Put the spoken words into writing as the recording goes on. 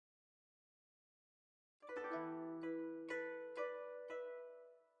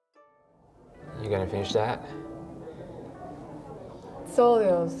gonna finish that? It's all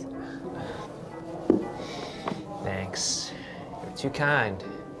yours. Thanks. You're too kind.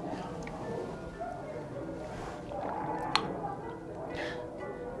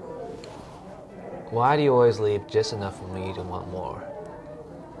 Why do you always leave just enough for me to want more?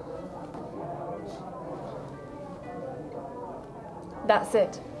 That's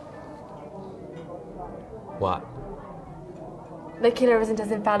it. What? The killer isn't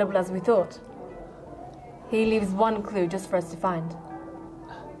as infallible as we thought. He leaves one clue just for us to find.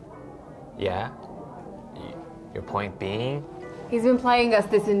 Yeah? Your point being? He's been playing us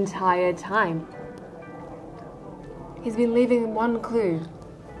this entire time. He's been leaving one clue,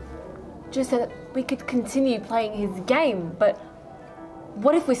 just so that we could continue playing his game. But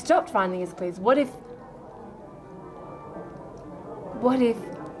what if we stopped finding his clues? What if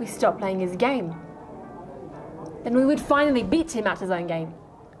we stopped playing his game? Then we would finally beat him at his own game.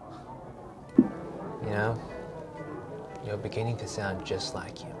 You know, you're beginning to sound just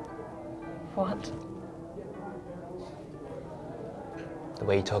like him. What? The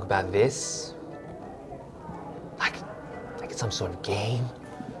way you talk about this, like it's some sort of game.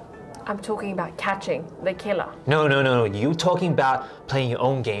 I'm talking about catching the killer. No. You're talking about playing your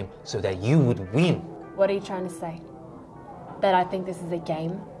own game so that you would win. What are you trying to say? That I think this is a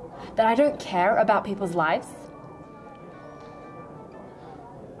game? That I don't care about people's lives?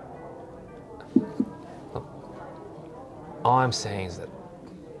 All I'm saying is that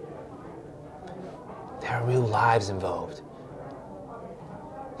there are real lives involved.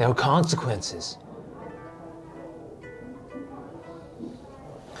 There are consequences.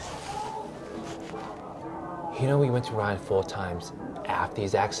 You know, we went to Ryan 4 times after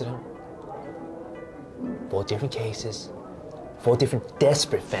his accident. 4 different cases, 4 different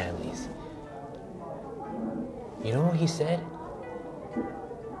desperate families. You know what he said?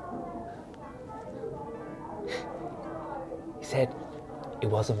 He said it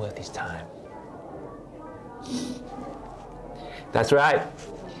wasn't worth his time. That's right.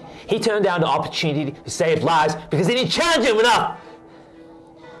 He turned down the opportunity to save lives because he didn't challenge him enough.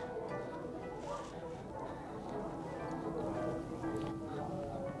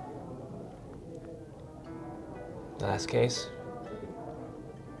 The last case,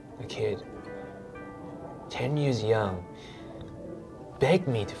 a kid, 10 years young, begged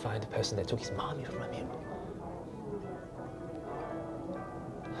me to find the person that took his mommy from him.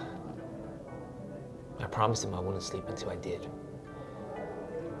 I promised him I wouldn't sleep until I did.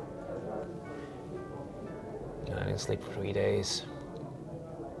 I didn't sleep for 3 days.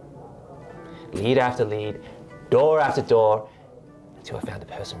 Lead after lead, door after door, until I found the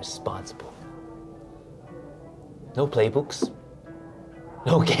person responsible. No playbooks,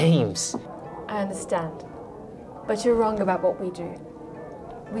 no games. I understand. But you're wrong about what we do.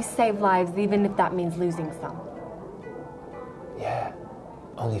 We save lives even if that means losing some. Yeah,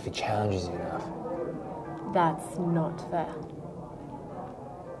 only if it challenges you enough. That's not fair.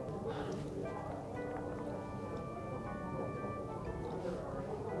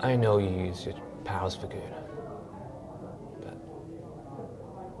 I know you use your powers for good, but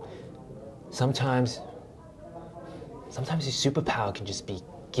sometimes your superpower can just be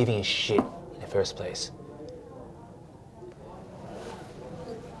giving a shit in the first place.